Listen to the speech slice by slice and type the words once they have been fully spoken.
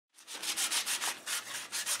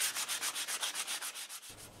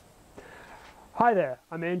Hi there,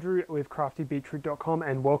 I'm Andrew with craftybeetroot.com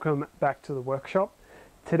and welcome back to the workshop.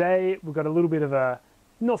 Today we've got a little bit of a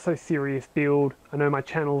not so serious build. I know my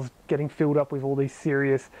channel's getting filled up with all these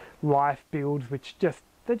serious life builds which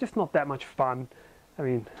they're just not that much fun. I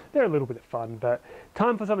mean, they're a little bit of fun, but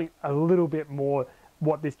time for something a little bit more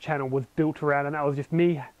what this channel was built around, and that was just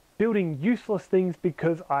me building useless things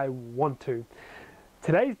because I want to.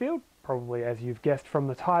 Today's build, probably as you've guessed from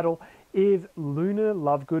the title, is Lunar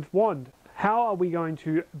Lovegood's wand. How are we going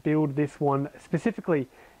to build this one specifically?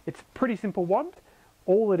 It's a pretty simple wand.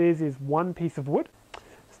 All it is one piece of wood.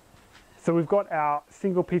 So we've got our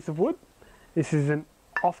single piece of wood. This is an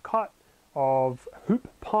offcut of hoop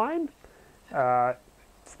pine.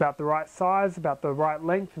 It's about the right size, about the right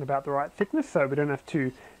length, and about the right thickness, so we don't have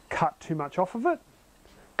to cut too much off of it.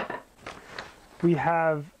 We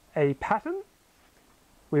have a pattern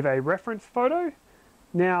with a reference photo.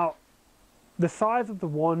 Now, the size of the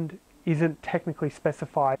wand isn't technically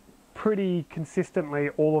specified. Pretty consistently,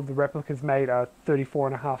 all of the replicas made are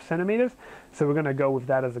 34.5 centimeters, so we're going to go with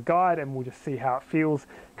that as a guide and we'll just see how it feels,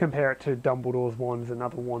 compare it to Dumbledore's wands and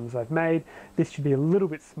other wands I've made. This should be a little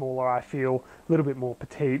bit smaller, I feel, a little bit more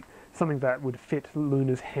petite, something that would fit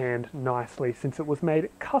Luna's hand nicely since it was made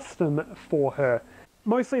custom for her.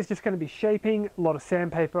 Mostly it's just going to be shaping, a lot of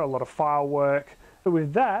sandpaper, a lot of file work. So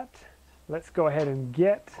with that, let's go ahead and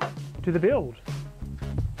get to the build.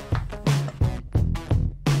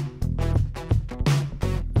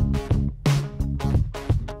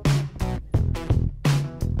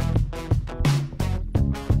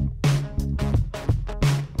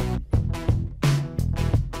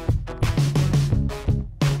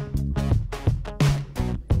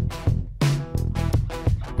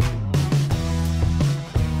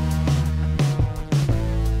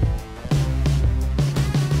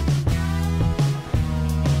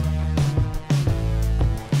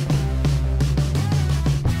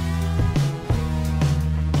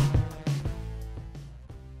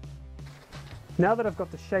 Now that I've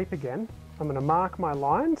got the shape again, I'm going to mark my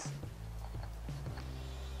lines.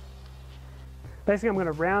 Basically, I'm going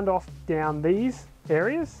to round off down these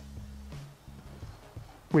areas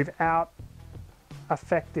without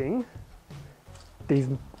affecting these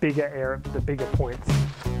the bigger points.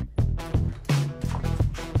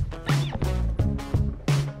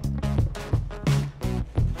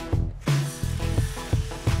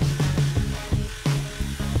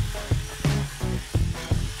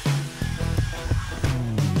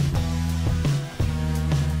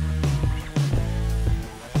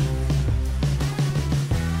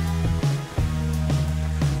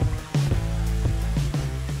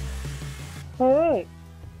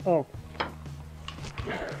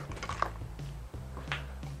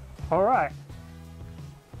 Alright,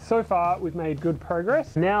 so far we've made good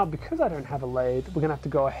progress. Now, because I don't have a lathe, we're going to have to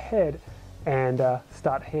go ahead and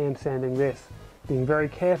start hand sanding this, being very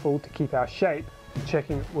careful to keep our shape,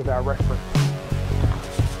 checking with our reference.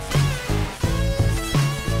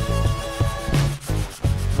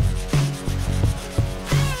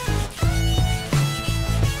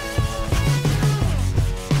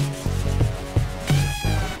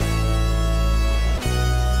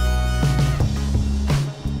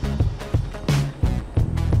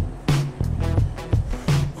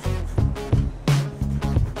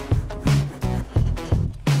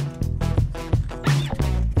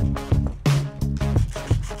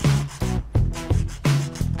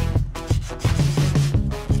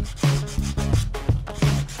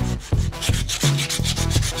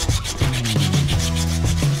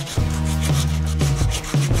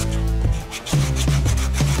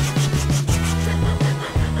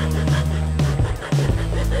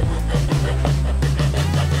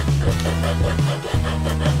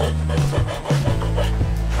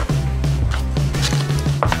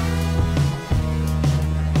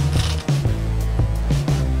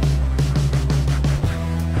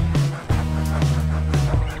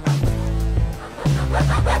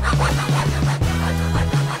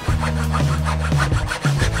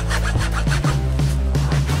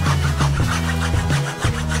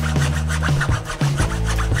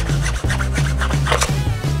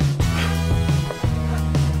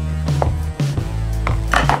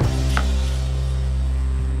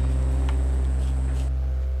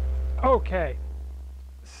 Okay,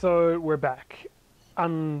 so we're back.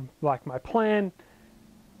 Unlike my plan,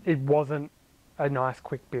 it wasn't a nice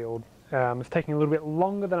quick build. It's taking a little bit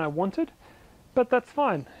longer than I wanted, but that's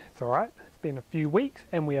fine. It's alright. It's been a few weeks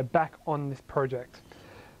and we are back on this project.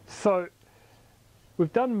 So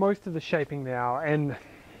we've done most of the shaping now, and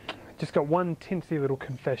just got one tinsy little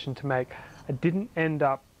confession to make. I didn't end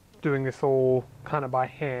up doing this all kind of by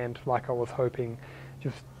hand like I was hoping.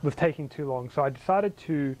 just was taking too long. So I decided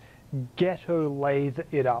to ghetto lathe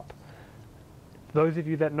it up. For those of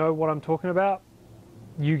you that know what I'm talking about,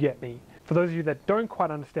 you get me. For those of you that don't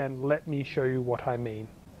quite understand, let me show you what I mean.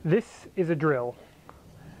 This is a drill.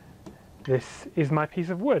 This is my piece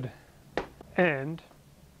of wood. And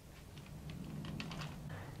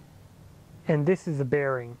this is a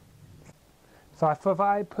bearing. So if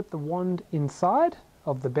I put the wand inside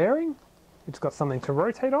of the bearing, it's got something to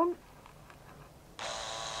rotate on.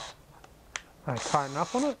 I tighten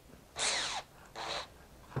up on it.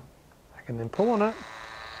 I can then pull on it.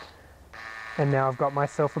 And now I've got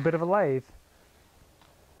myself a bit of a lathe.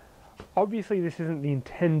 Obviously this isn't the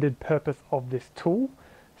intended purpose of this tool,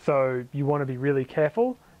 so you want to be really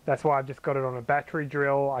careful. That's why I've just got it on a battery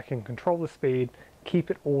drill. I can control the speed,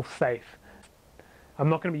 keep it all safe. I'm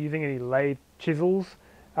not going to be using any lathe chisels.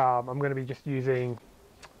 I'm going to be just using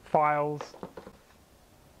files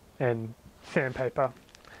and sandpaper.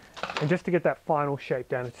 And just to get that final shape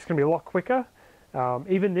down, it's just going to be a lot quicker.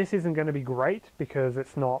 Even this isn't going to be great because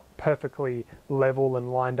it's not perfectly level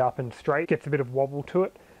and lined up and straight. It gets a bit of wobble to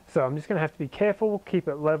it. So I'm just going to have to be careful, keep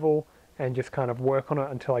it level, and just kind of work on it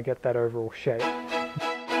until I get that overall shape.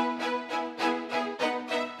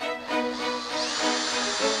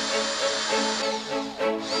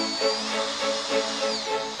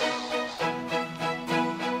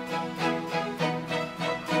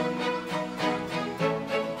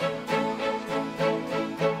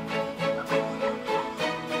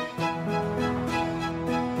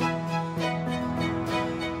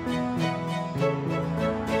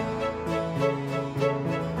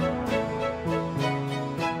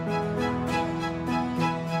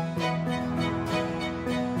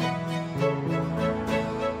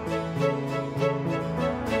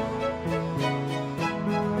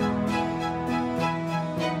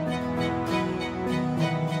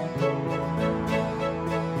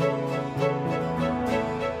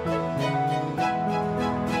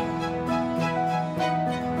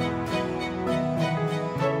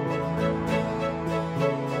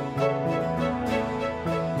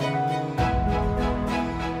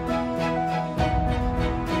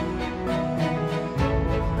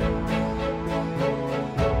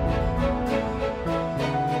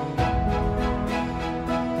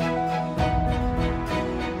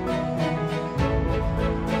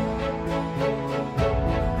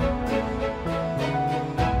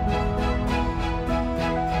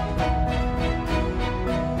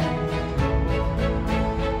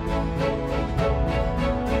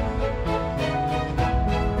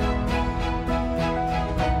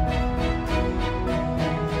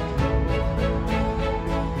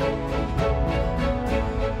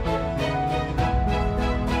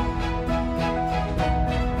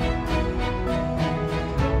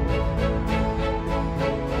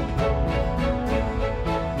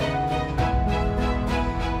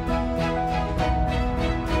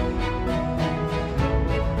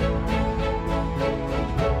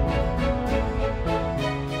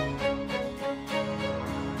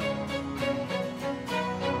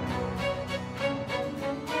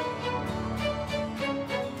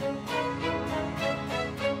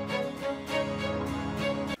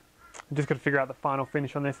 I'm just going to figure out the final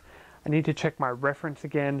finish on this. I need to check my reference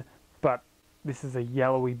again, but this is a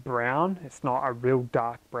yellowy brown. It's not a real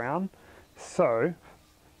dark brown. So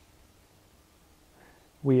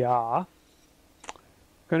we are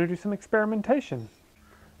going to do some experimentation.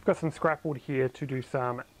 I've got some scrap wood here to do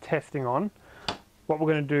some testing on. What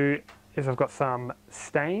we're going to do is I've got some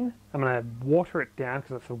stain. I'm going to water it down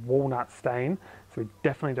because it's a walnut stain, so we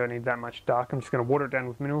definitely don't need that much dark. I'm just going to water it down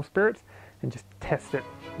with mineral spirits and just test it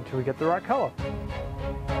until we get the right color.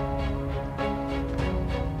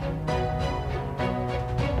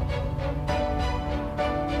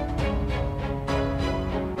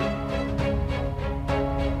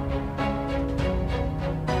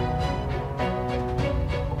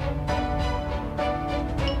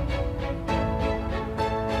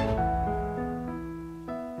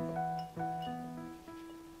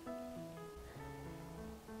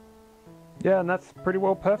 Yeah, and that's pretty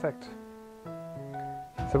well perfect.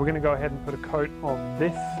 So we're going to go ahead and put a coat of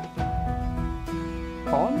this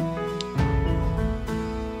on.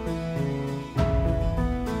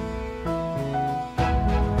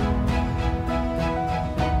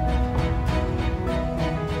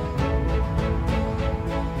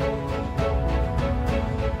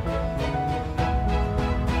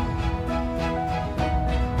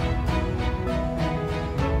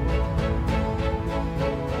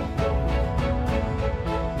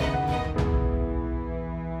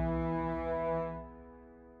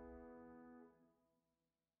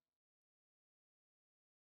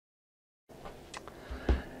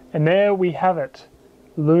 And there we have it,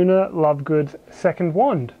 Lunar Lovegood's second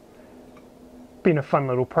wand. Been a fun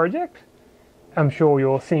little project. I'm sure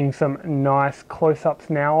you're seeing some nice close-ups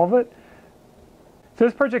now of it. So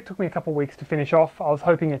this project took me a couple of weeks to finish off. I was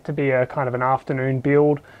hoping it to be a kind of an afternoon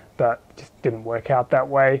build, but it just didn't work out that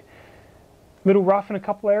way. Little rough in a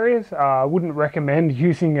couple areas. I wouldn't recommend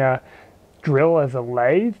using a drill as a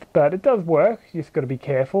lathe, but it does work. You just got to be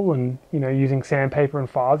careful, and using sandpaper and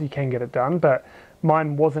files you can get it done, but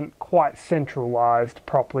mine wasn't quite centralized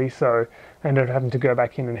properly, so I ended up having to go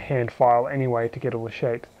back in and hand file anyway to get all the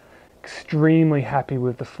shapes. Extremely happy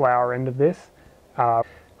with the flower end of this. And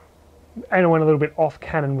I went a little bit off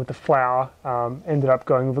cannon with the flower, ended up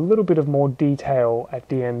going with a little bit of more detail at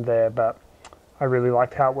the end there, but I really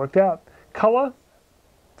liked how it worked out. Colour,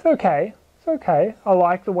 it's okay. It's okay. I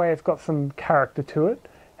like the way it's got some character to it.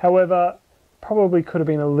 However, probably could have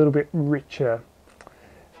been a little bit richer.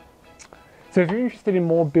 So if you're interested in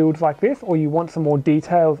more builds like this, or you want some more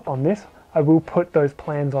details on this, I will put those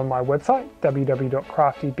plans on my website,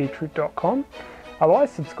 www.craftybeetroot.com.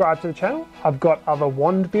 Otherwise, subscribe to the channel. I've got other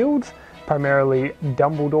wand builds, primarily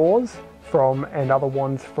Dumbledores and other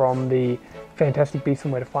wands from the Fantastic Beasts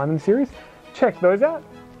and Where to Find Them series. Check those out.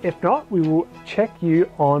 If not, we will check you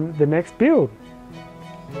on the next build.